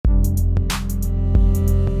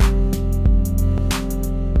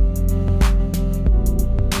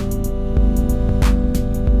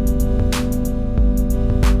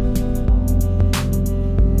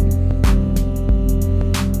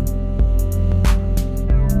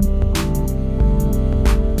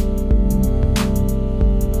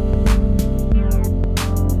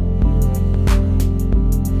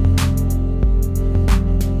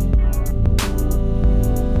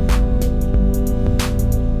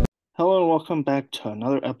welcome back to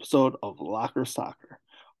another episode of Locker Soccer.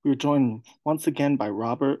 We're joined once again by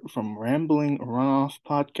Robert from Rambling Runoff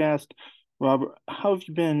podcast. Robert, how have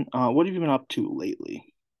you been? What have you been up to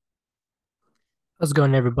lately? How's it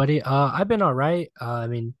going, everybody? I've been all right.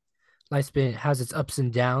 Life's been has its ups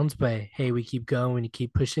and downs, but hey, we keep going, we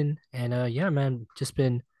keep pushing, and yeah, man, just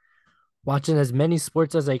been watching as many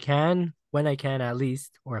sports as I can when I can, at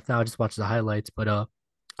least, or if not, I just watch the highlights. But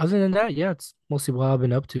other than that, yeah, it's mostly what I've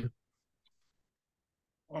been up to.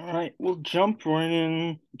 All right, we'll jump right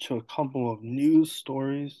in to a couple of news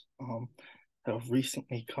stories that have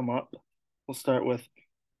recently come up. We'll start with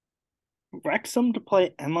Wrexham to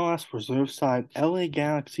play MLS reserve side LA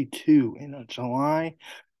Galaxy 2 in a July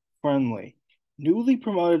friendly. Newly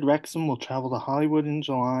promoted Wrexham will travel to Hollywood in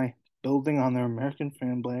July, building on their American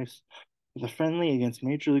fan base with a friendly against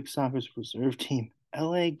Major League Soccer's reserve team,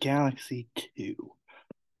 LA Galaxy 2.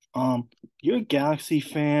 You're a Galaxy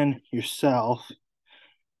fan yourself,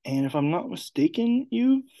 and if I'm not mistaken,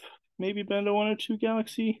 you've maybe been to one or two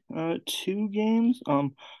Galaxy 2 games.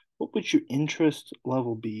 What would your interest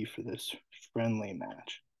level be for this friendly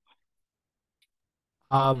match?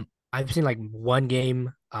 I've seen like one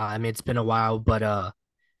game. It's been a while, but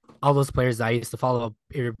all those players that I used to follow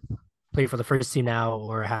either play for the first team now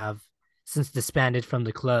or have since disbanded from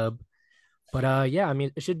the club. But yeah,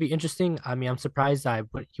 it should be interesting. I'm surprised. You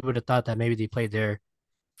would have thought that maybe they played their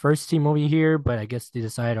first team over here, but I guess they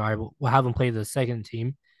decided, all right, we'll have them play the second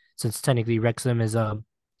team, since technically Wrexham is a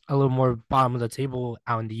little more bottom of the table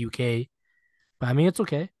out in the UK. But it's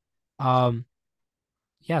okay. Um,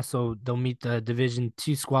 yeah, so they'll meet the Division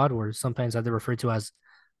Two squad, or sometimes they're referred to as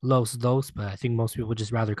Los Dos, but I think most people would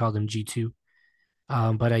just rather call them G2.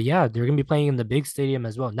 But yeah, they're gonna be playing in the big stadium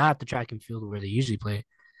as well, not the track and field where they usually play.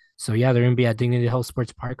 So yeah, they're gonna be at Dignity Health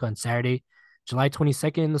Sports Park on Saturday, July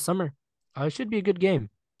 22nd in the summer. It should be a good game.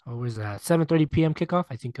 What was that? 7:30 p.m. kickoff,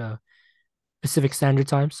 I think, Pacific Standard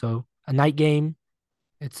Time. So a night game.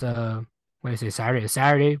 It's what do I say, Saturday? A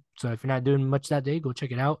Saturday. So if you're not doing much that day, go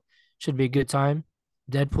check it out. Should be a good time.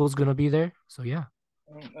 Deadpool's gonna be there. So yeah.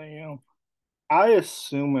 You know, I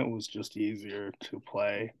assume it was just easier to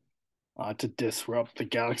play to disrupt the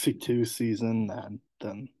Galaxy 2 season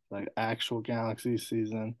than the actual Galaxy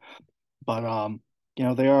season. But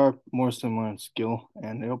they are more similar in skill,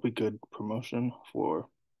 and it'll be good promotion for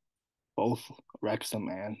both Wrexham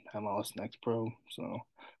and MLS Next Pro. So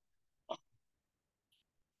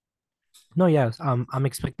No, yeah. I'm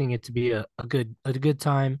expecting it to be a good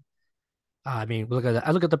time. I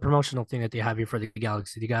look at the promotional thing that they have here for the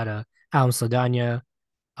Galaxy. They got Alan Saldana.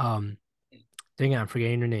 Um, dang it, I'm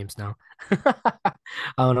forgetting their names now. I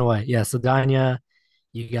don't know why. Yeah, Saldana.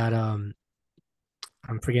 You got I'm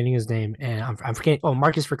forgetting his name, and I'm forgetting. Oh,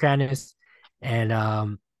 Marcus Furcanis, and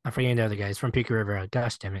I'm forgetting the other guys from Pico Rivera.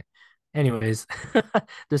 Gosh damn it. Anyways,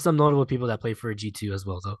 there's some notable people that play for G2 as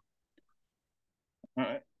well,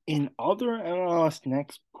 though. in other MLS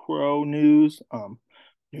Next Pro news, New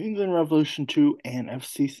England Revolution 2 and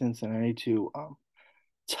FC Cincinnati 2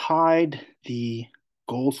 tied the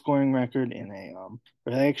goal scoring record or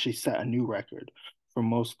they actually set a new record for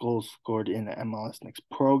most goals scored in an MLS Next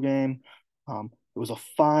Pro game. It was a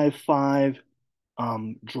 5-5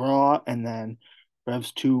 draw, and then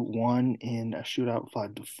Revs 2 won in a shootout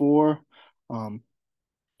 5-4. Um,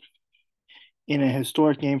 in a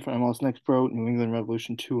historic game for MLS Next Pro, New England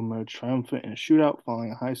Revolution 2 emerged triumphant in a shootout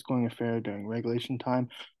following a high scoring affair during regulation time.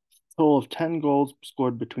 A total of 10 goals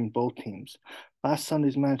scored between both teams. Last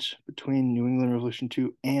Sunday's match between New England Revolution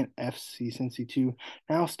 2 and FC Cincy 2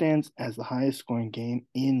 now stands as the highest scoring game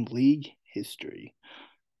in league history.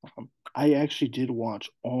 I actually did watch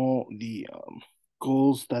all the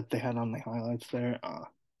goals that they had on the highlights there.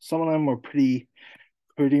 Some of them were pretty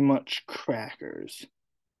much crackers.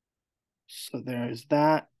 So there is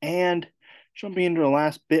that. And jumping into the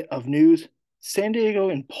last bit of news, San Diego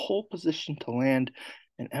in pole position to land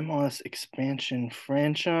an MLS expansion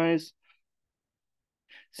franchise.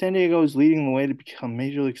 San Diego is leading the way to become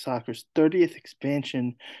Major League Soccer's 30th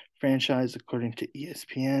expansion franchise, according to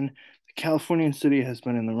ESPN. The Californian city has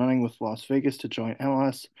been in the running with Las Vegas to join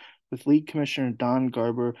MLS, with League Commissioner Don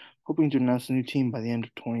Garber hoping to announce a new team by the end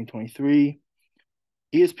of 2023.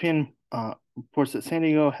 ESPN reports that San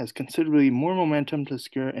Diego has considerably more momentum to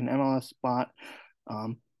secure an MLS spot,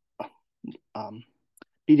 um, um,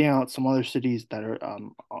 beating out some other cities that are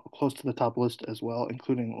close to the top list as well,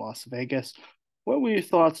 including Las Vegas. What were your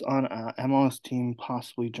thoughts on MLS team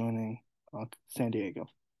possibly joining San Diego?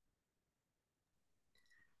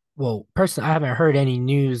 Well, personally, I haven't heard any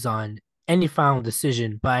news on any final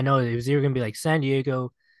decision, but I know it was either gonna be like San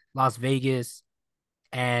Diego, Las Vegas,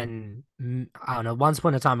 and I don't know, once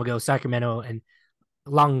upon a time ago, Sacramento, and a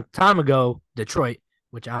long time ago, Detroit,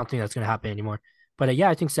 which I don't think that's going to happen anymore. But yeah,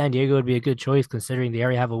 I think San Diego would be a good choice considering they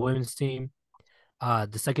already have a women's team.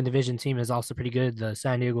 The second division team is also pretty good. The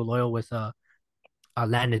San Diego Loyal with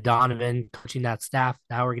Landon Donovan coaching that staff,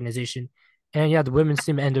 that organization. And yeah, the women's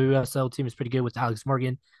team, NWSL team is pretty good with Alex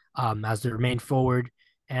Morgan as their main forward.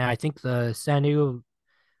 And I think I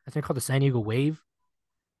think called the San Diego Wave.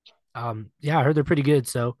 Yeah, I heard they're pretty good.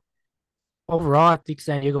 So overall, I think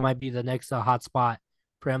San Diego might be the next hot spot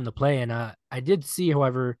for him to play. And I did see,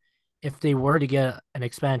 however, if they were to get an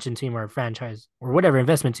expansion team or a franchise or whatever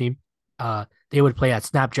investment team, they would play at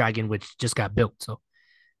Snapdragon, which just got built. So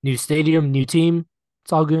new stadium, new team,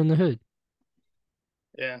 it's all good in the hood.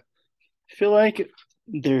 Yeah. I feel like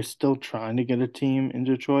they're still trying to get a team in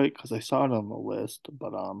Detroit because I saw it on the list,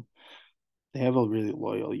 but they have a really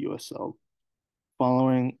loyal USL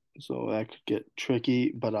following, so that could get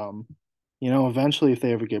tricky. But eventually if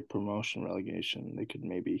they ever get promotion relegation, they could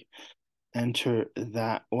maybe enter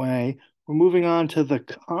that way. We're moving on to the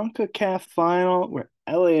CONCACAF final where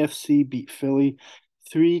LAFC beat Philly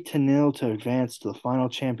 3-0 to advance to the final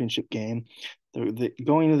championship game.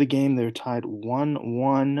 Going to the game, they're tied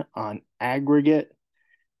 1-1 on aggregate.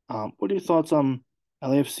 What are your thoughts on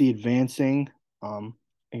LAFC advancing um,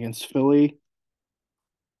 against Philly?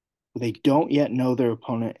 They don't yet know their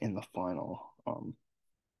opponent in the final.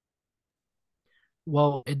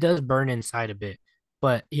 Well, it does burn inside a bit,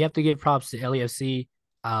 but you have to give props to LAFC.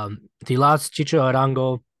 They lost Chicho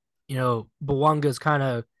Arango. You know, Bouanga's kind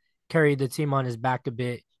of carried the team on his back a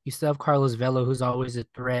bit. You still have Carlos Velo, who's always a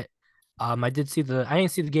threat. I didn't see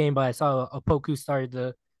the game, but I saw Opoku started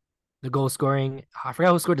the goal scoring. I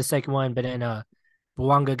forgot who scored the second one, but then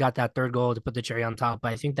Bouanga got that third goal to put the cherry on top.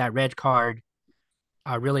 But I think that red card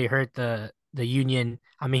really hurt the Union.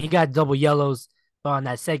 I mean, he got double yellows, but on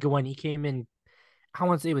that second one, he came in. I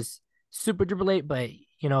won't say it was super duper late, but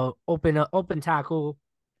open tackle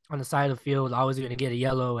on the side of the field, always going to get a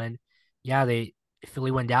yellow. And yeah, they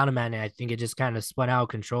Philly went down a man, and I think it just kind of spun out of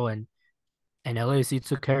control. And LAC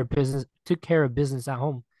took care of business at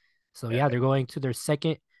home. So Yeah, yeah, they're going to their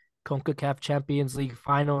second CONCACAF Champions League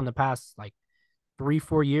final in the past like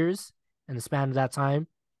 3-4 years in the span of that time.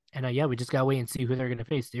 And yeah, we just gotta wait and see who they're gonna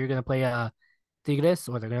face. They're gonna play Tigres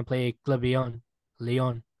or they're gonna play Club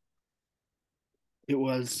Leon. it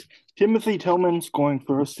was Timothy Tillman scoring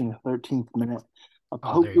first in the 13th minute.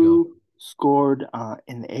 Oh, there you go. Apoku scored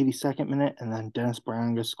in the 82nd minute, and then Dennis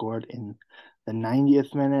Baranga scored in the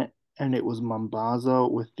 90th minute, and it was Mambazo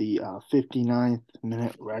with the 59th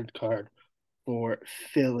minute red card for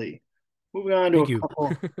Philly. Moving on to Thank a you.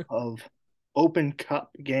 couple of Open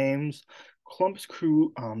Cup games. Columbus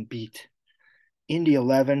Crew beat Indy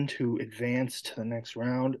 11 to advance to the next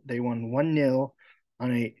round. They won 1-0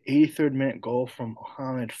 on a 83rd minute goal from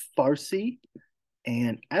Mohamed Farsi.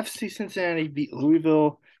 And FC Cincinnati beat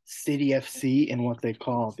Louisville City FC in what they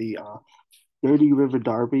call the Dirty River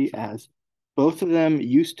Derby, as both of them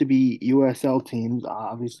used to be USL teams.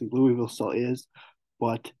 Obviously, Louisville still is,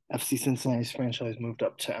 but FC Cincinnati's franchise moved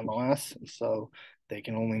up to MLS, so they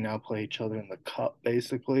can only now play each other in the cup,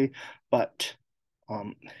 basically. But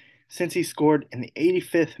um, since he scored in the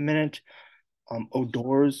 85th minute,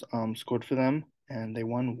 Odors scored for them, and they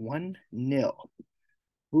won 1-0.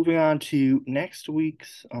 Moving on to next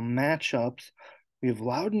week's matchups, we have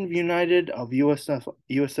Loudoun United of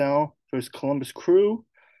USL versus Columbus Crew,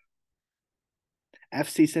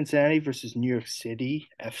 FC Cincinnati versus New York City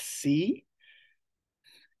FC.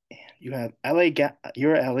 And you have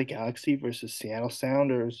your LA Galaxy versus Seattle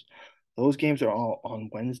Sounders. Those games are all on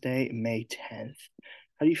Wednesday, May 10th.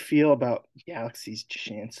 How do you feel about Galaxy's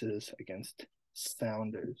chances against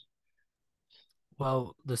Sounders?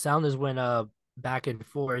 Well, the Sounders went back and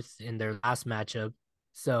forth in their last matchup.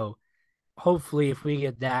 So hopefully if we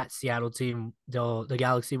get that Seattle team, the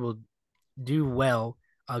Galaxy will do well.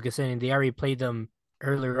 Considering they already played them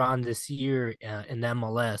earlier on this year in the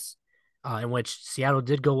MLS, in which Seattle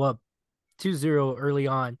did go up 2-0 early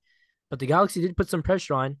on, but the Galaxy did put some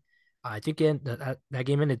pressure on. I think that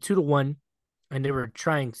game ended 2-1, and they were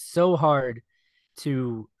trying so hard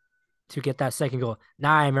to get that second goal.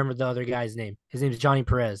 Now I remember the other guy's name. His name is Johnny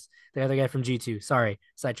Perez, the other guy from G2. Sorry,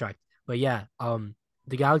 sidetracked. But yeah,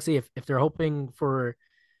 the Galaxy, if they're hoping for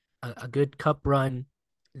a good cup run,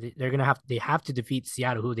 they have to defeat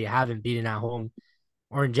Seattle, who they haven't beaten at home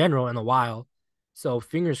or in general in a while. So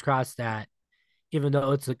fingers crossed that even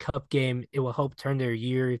though it's a cup game, it will help turn their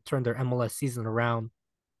MLS season around,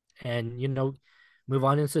 and move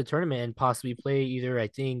on into the tournament and possibly play either I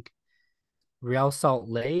think Real Salt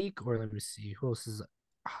Lake or let me see who else is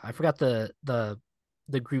I forgot the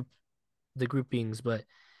the group the groupings, but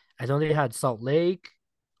I know they had Salt Lake,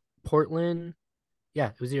 Portland. Yeah,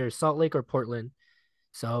 it was either Salt Lake or Portland.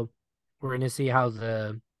 So we're gonna see how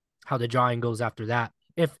the drawing goes after that,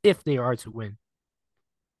 if they are to win.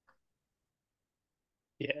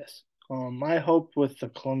 Yes. My hope with the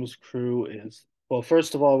Columbus Crew is, well,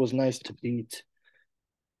 first of all, it was nice to beat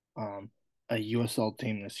um, a USL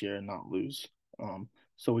team this year and not lose.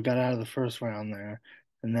 So we got out of the first round there,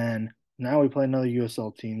 and then now we play another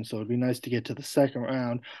USL team. So it'd be nice to get to the second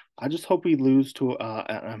round. I just hope we lose to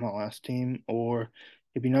an MLS team, or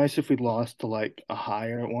it'd be nice if we lost to like a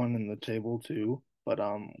higher one in the table too. But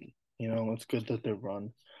it's good that their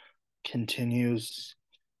run continues,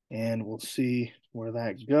 and we'll see where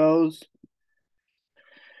that goes.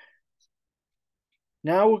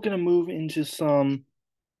 Now we're gonna move into some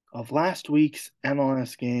of last week's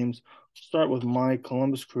MLS games. Start with my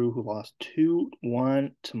Columbus Crew, who lost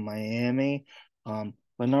 2-1 to Miami.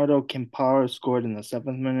 Leonardo Campara scored in the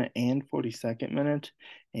 7th minute and 42nd minute,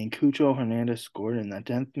 and Cucho Hernandez scored in the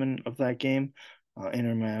 10th minute of that game.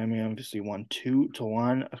 Inter Miami obviously won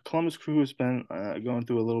 2-1. Columbus Crew has been going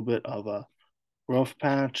through a little bit of a rough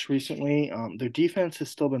patch recently. Their defense has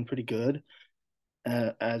still been pretty good,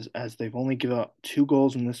 as they've only given up 2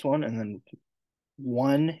 goals in this one, and then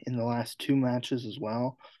one in the last 2 matches as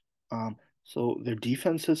well. So their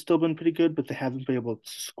defense has still been pretty good, but they haven't been able to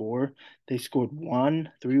score. They scored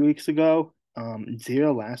one 3 weeks ago,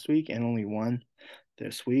 zero last week, and only one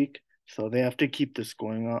this week. So they have to keep the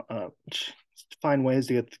scoring up, find ways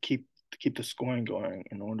to keep the scoring going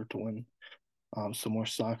in order to win some more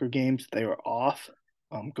soccer games. They were off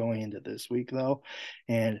going into this week though,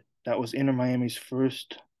 and that was Inter Miami's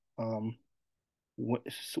first um,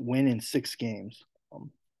 win in 6 games.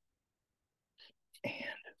 And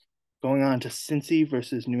going on to Cincy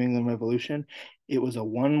versus New England Revolution, it was a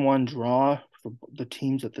 1-1 draw for the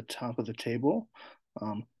teams at the top of the table.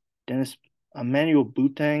 Dennis Emmanuel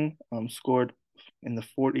Bouteng scored in the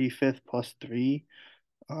 45th plus 3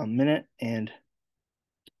 minute, and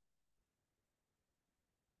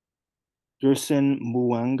Gerson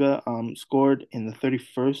Muanga scored in the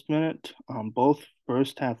 31st minute. Both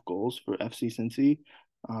first half goals for FC Cincy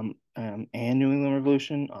and New England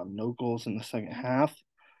Revolution. No goals in the second half.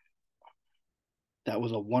 That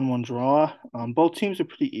was a 1-1 draw. Both teams are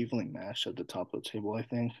pretty evenly matched at the top of the table, I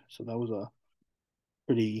think. So that was a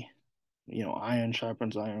pretty, iron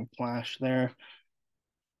sharpens iron clash there.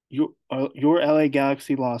 Your LA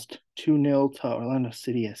Galaxy lost 2-0 to Orlando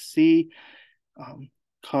City SC.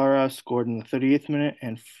 Cara scored in the 38th minute,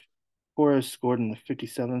 and Flores scored in the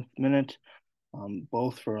 57th minute,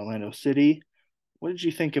 both for Orlando City. What did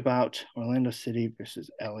you think about Orlando City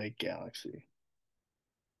versus LA Galaxy?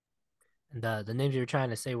 And the names you were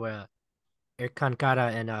trying to say were Erkan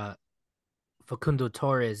Kara and Facundo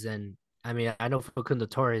Torres, and I mean I know Facundo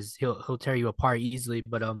Torres he'll tear you apart easily,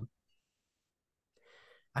 but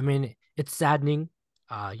I mean it's saddening.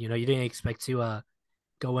 You didn't expect to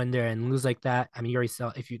go in there and lose like that. I mean you already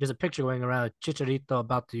saw if you there's a picture going around of Chicharito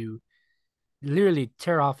about to literally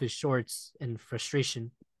tear off his shorts in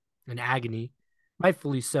frustration and agony,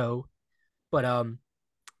 rightfully so. But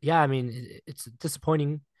yeah, I mean it's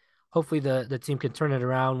disappointing. Hopefully the team can turn it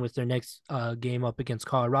around with their next game up against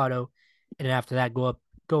Colorado, and then after that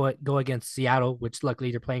go against Seattle, which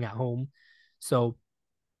luckily they're playing at home. So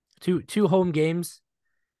two home games.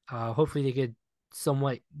 Hopefully they could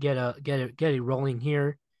somewhat get it rolling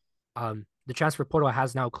here. The transfer portal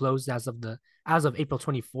has now closed as of April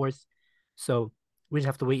 24th. So we just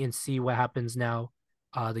have to wait and see what happens now.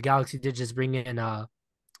 The Galaxy did just bring in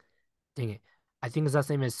dang it, I think his last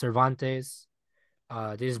name is Cervantes.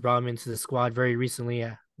 They just brought him into the squad very recently,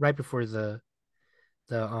 right before the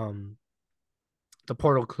um the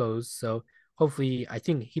portal closed. So hopefully, I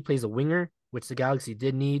think he plays a winger, which the Galaxy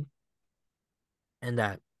did need, and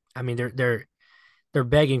that I mean they're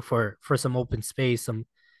begging for some open space,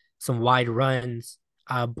 some wide runs.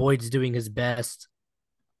 Boyd's doing his best.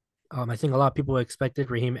 I think a lot of people expected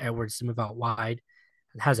Raheem Edwards to move out wide.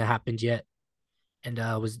 It hasn't happened yet. And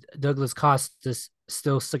was Douglas Costas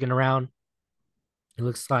still sticking around? It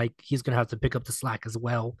looks like he's gonna have to pick up the slack as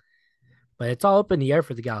well. But it's all up in the air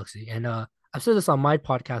for the Galaxy. And I've said this on my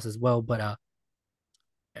podcast as well. But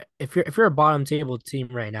if you're a bottom table team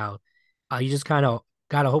right now, you just kind of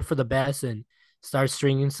gotta hope for the best and start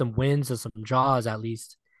stringing some wins or some draws at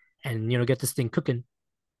least, and get this thing cooking.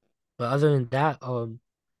 But other than that, I'm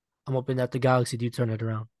hoping that the Galaxy do turn it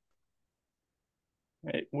around.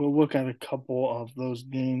 Right, we'll look at a couple of those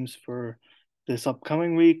games for this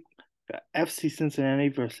upcoming week. Got FC Cincinnati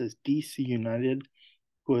versus DC United.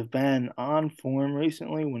 who have been on form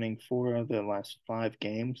recently, winning 4 of their last 5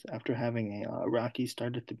 games after having a rocky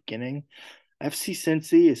start at the beginning. FC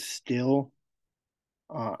Cincy is still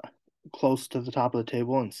uh, close to the top of the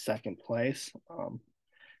table in second place.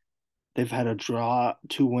 They've had a draw,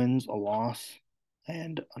 2 wins, a loss,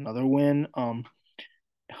 and another win.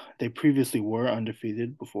 They previously were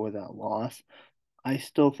undefeated before that loss. I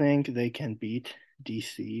still think they can beat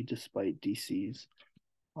DC despite DC's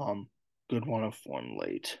um good run of form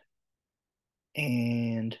late.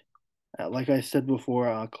 And like I said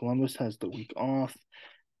before, Columbus has the week off.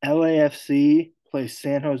 LAFC plays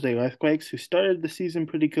San Jose Earthquakes, who started the season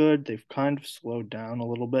pretty good. They've kind of slowed down a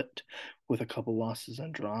little bit with a couple losses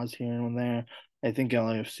and draws here and there. I think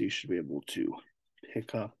LAFC should be able to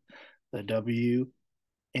pick up the W.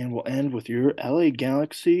 And we'll end with your LA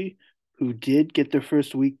Galaxy, who did get their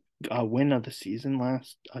first week win of the season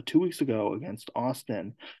last 2 weeks ago against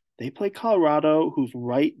Austin. They play Colorado, who's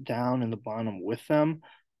right down in the bottom with them.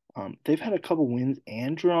 They've had a couple wins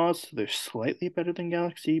and draws, so they're slightly better than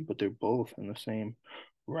Galaxy, but they're both in the same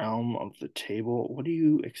realm of the table. What do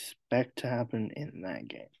you expect to happen in that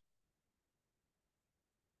game?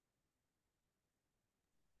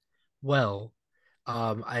 Well,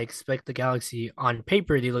 I expect the Galaxy on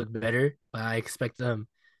paper they look better, but I expect them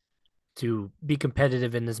to be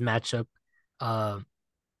competitive in this matchup. Uh,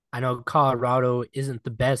 I know Colorado isn't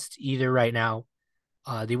the best either right now.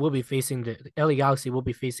 They will be facing the LA Galaxy will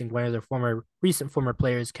be facing one of their recent former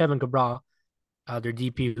players, Kevin Cabral, their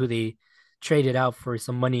DP, who they traded out for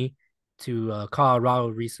some money to Colorado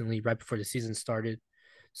recently, right before the season started.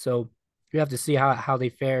 So we have to see how they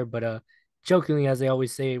fare. But jokingly, as they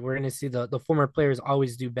always say, we're going to see the former players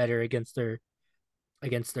always do better against their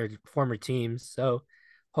former teams. So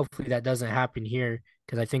hopefully that doesn't happen here,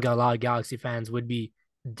 because I think a lot of Galaxy fans would be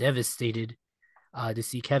devastated to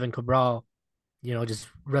see Kevin Cabral, just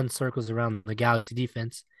run circles around the Galaxy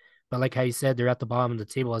defense. But like how you said, they're at the bottom of the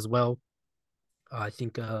table as well. I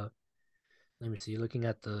think let me see, looking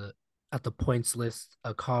at the points list,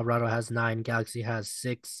 Colorado has 9, Galaxy has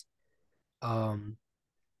 6. Um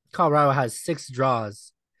Colorado has 6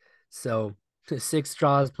 draws. So 6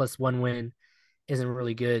 draws plus 1 win isn't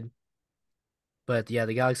really good. But yeah,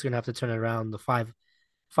 the Galaxy are gonna have to turn it around. The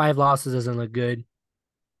five losses doesn't look good,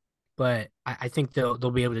 but I think they'll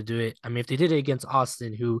be able to do it. I mean, if they did it against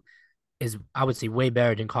Austin, who is, I would say, way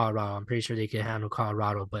better than Colorado, I'm pretty sure they can handle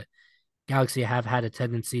Colorado. But Galaxy have had a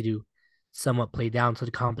tendency to somewhat play down to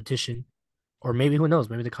the competition, or maybe who knows,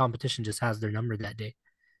 maybe the competition just has their number that day.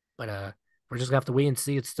 But we're just gonna have to wait and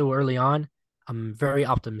see. It's still early on. I'm very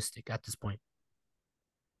optimistic at this point.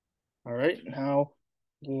 All right, now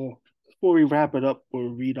before we wrap it up, we'll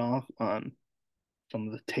read off on some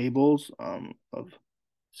of the tables of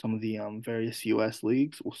some of the various U.S.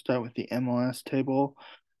 leagues. We'll start with the MLS table.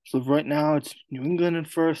 So right now it's New England in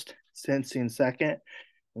first, Cincy in second,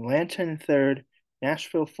 Atlanta in third,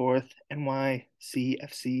 Nashville fourth,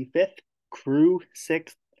 NYCFC fifth, Crew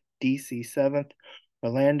sixth, DC seventh,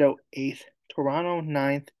 Orlando eighth, Toronto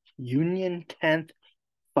ninth, Union 10th,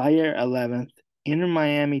 Fire 11th, Inter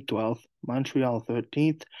Miami 12th, Montreal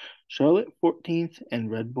 13th, Charlotte 14th, and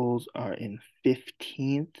Red Bulls are in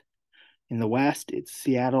 15th. In the West, it's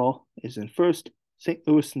Seattle is in first, St.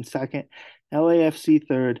 Louis in second, LAFC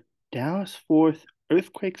third, Dallas fourth,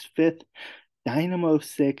 Earthquakes fifth, Dynamo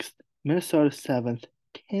sixth, Minnesota seventh,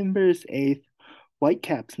 Timbers eighth,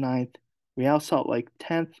 Whitecaps ninth, Real Salt Lake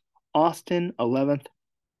 10th, Austin 11th,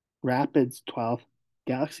 Rapids 12th,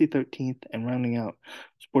 Galaxy 13th, and rounding out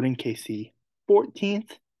Sporting KC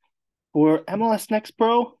 14th. For MLS Next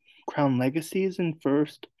Pro, Crown Legacy is in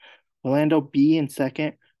first, Orlando B in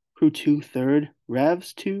second, Crew 2 third,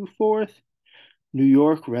 Revs 2 fourth, New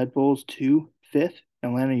York Red Bulls 2 fifth,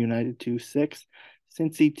 Atlanta United 2 sixth,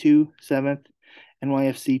 Cincy 2 seventh,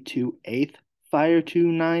 NYFC 2 eighth, Fire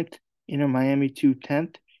 2 ninth, Inter Miami 2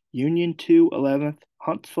 10th, Union 2 11th,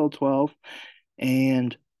 Huntsville 12th,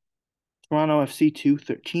 and Toronto FC 2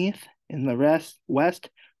 13th. In the West,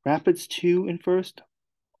 Rapids 2 in first,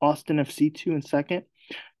 Austin FC 2 in second,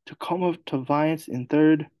 Tacoma Defiance in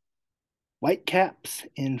third, Whitecaps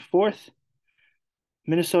in fourth,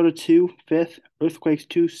 Minnesota 2 fifth, Earthquakes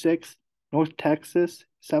 2 sixth, North Texas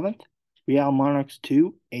 7th, Real Monarchs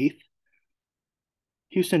 2 eighth,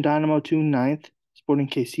 Houston Dynamo 2 ninth, Sporting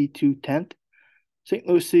KC 2 10th, St.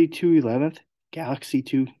 Louis City 2 11th, Galaxy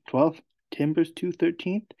 2 12th, Timbers 2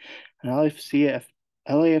 13th, and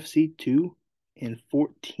LAFC 2 in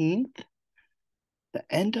 14th. The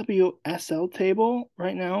NWSL table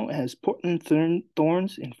right now has Portland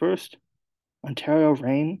Thorns in first, Ontario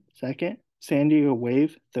Reign second, San Diego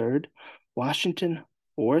Wave third, Washington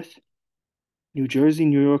fourth, New Jersey,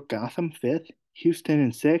 New York, Gotham 5th, Houston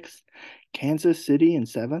in 6th, Kansas City in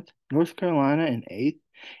 7th, North Carolina in 8th,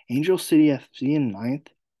 Angel City FC in 9th,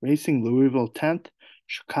 Racing Louisville 10th,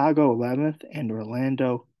 Chicago 11th, and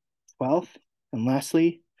Orlando 12th. And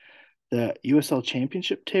lastly, the USL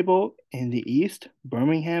Championship table in the East,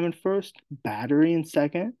 Birmingham in 1st, Battery in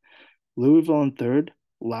 2nd, Louisville in 3rd,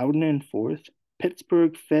 Loudoun in 4th,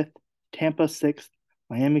 Pittsburgh 5th, Tampa 6th,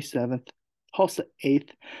 Miami 7th, Tulsa 8th,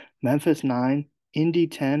 Memphis 9, Indy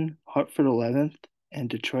 10, Hartford 11th, and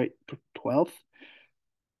Detroit 12th.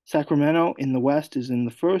 Sacramento in the West is in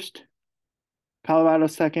the 1st, Colorado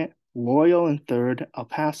 2nd, Loyal in 3rd, El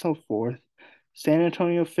Paso 4th, San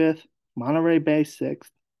Antonio 5th, Monterey Bay 6th,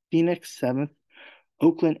 Phoenix 7th,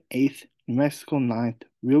 Oakland 8th, New Mexico 9th,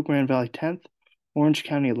 Rio Grande Valley 10th, Orange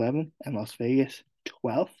County 11th, and Las Vegas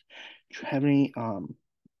 12th. Do you have any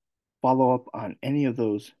follow up on any of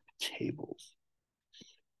those tables?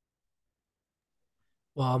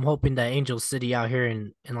 Well, I'm hoping that Angel City out here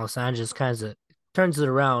in Los Angeles kind of turns it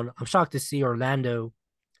around. I'm shocked to see Orlando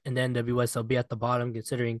and the NWSL be at the bottom,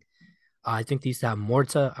 considering I think they used to have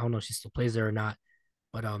Morta. I don't know if she still plays there or not,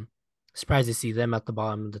 but surprised to see them at the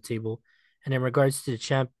bottom of the table. And in regards to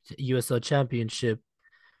the USL Championship,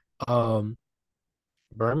 um,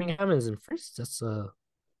 Birmingham is in first. That's all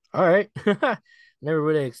right. Never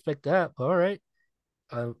really expect that, but all right.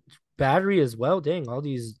 Uh, Battery as well. Dang, all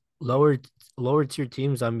these lower tier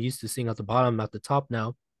teams I'm used to seeing at the bottom at the top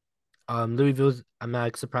now. Louisville's I'm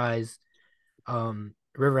not surprised.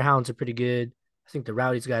 Riverhounds are pretty good. I think the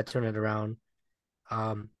Rowdies got to turn it around.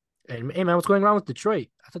 Um, and hey man, what's going on with Detroit?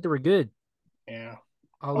 I thought they were good Yeah.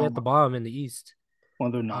 all the way at Um, the bottom in the East.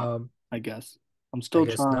 well, they're not, Um, I guess. I'm I still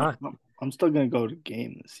guess trying. not. I'm still gonna go to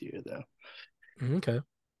game this year, though. Okay.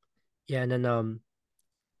 Yeah, and then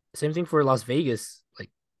same thing for Las Vegas.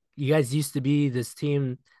 Like you guys used to be this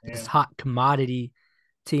team, this Yeah. hot commodity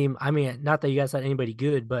team. I mean, not that you guys had anybody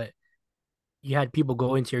good, but you had people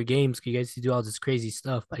go into your games because you guys used to do all this crazy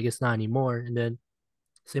stuff. But I guess not anymore. And then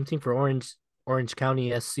same thing for Orange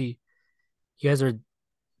County SC. You guys are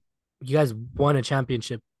you guys won a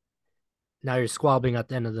championship. Now you're squabbling at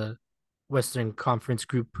the end of the Western Conference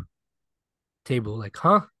group table. Like,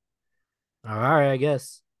 huh? All right, I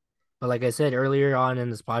guess. But like I said earlier on in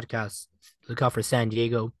this podcast, look out for San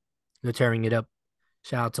Diego. They're tearing it up.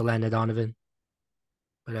 Shout out to Landon Donovan.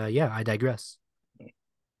 But yeah, I digress.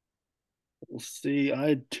 We'll see. I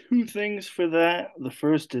had two things for that. The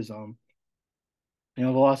first is the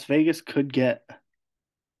Las Vegas could get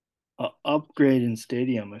a upgrade in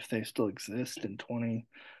stadium if they still exist in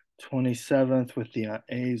 2027 with the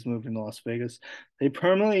A's moving to Las Vegas. They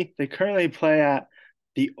currently play at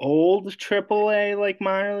the old AAA like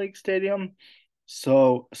minor league stadium.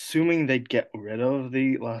 So assuming they'd get rid of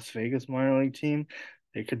the Las Vegas minor league team,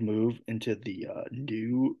 they could move into the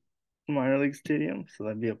new minor league stadium. So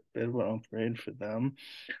that'd be a bit of an upgrade for them.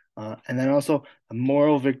 And then also a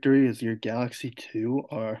moral victory is your Galaxy 2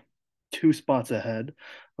 are 2 spots ahead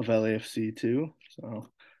of LAFC 2. So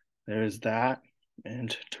there's that.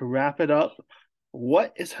 And to wrap it up,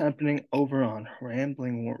 what is happening over on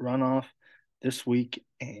Rambling Runoff this week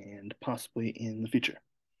and possibly in the future?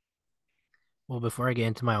 Well, before I get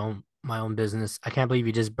into my own business, I can't believe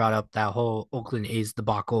you just brought up that whole Oakland A's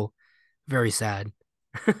debacle. Very sad.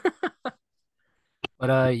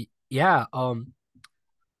 But yeah,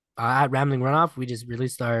 at Rambling Runoff, we just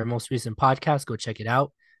released our most recent podcast. Go check it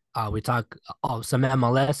out. We talk some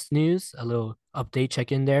MLS news, a little update,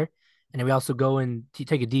 check in there, and then we also go and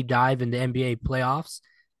take a deep dive in the NBA playoffs.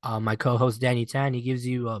 My co-host Danny Tan, he gives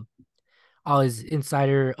you all his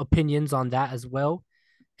insider opinions on that as well,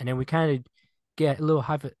 and then we kind of get a little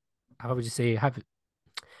how would you say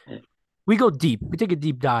we go deep. We take a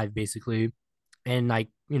deep dive basically, and like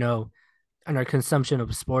on our consumption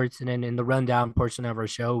of sports. And then in the rundown portion of our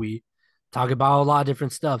show, we talk about a lot of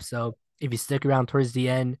different stuff. So if you stick around towards the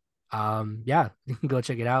end, yeah, you can go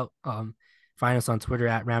check it out. Find us on Twitter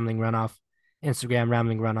at Rambling Runoff, Instagram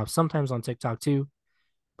Rambling Runoff, sometimes on TikTok too.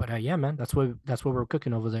 But yeah, man, that's what we're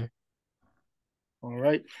cooking over there. All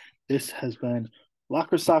right. This has been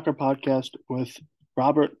Locker Soccer Podcast with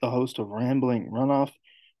Robert, the host of Rambling Runoff.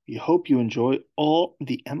 We hope you enjoy all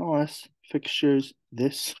the MLS fixtures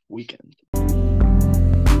this weekend.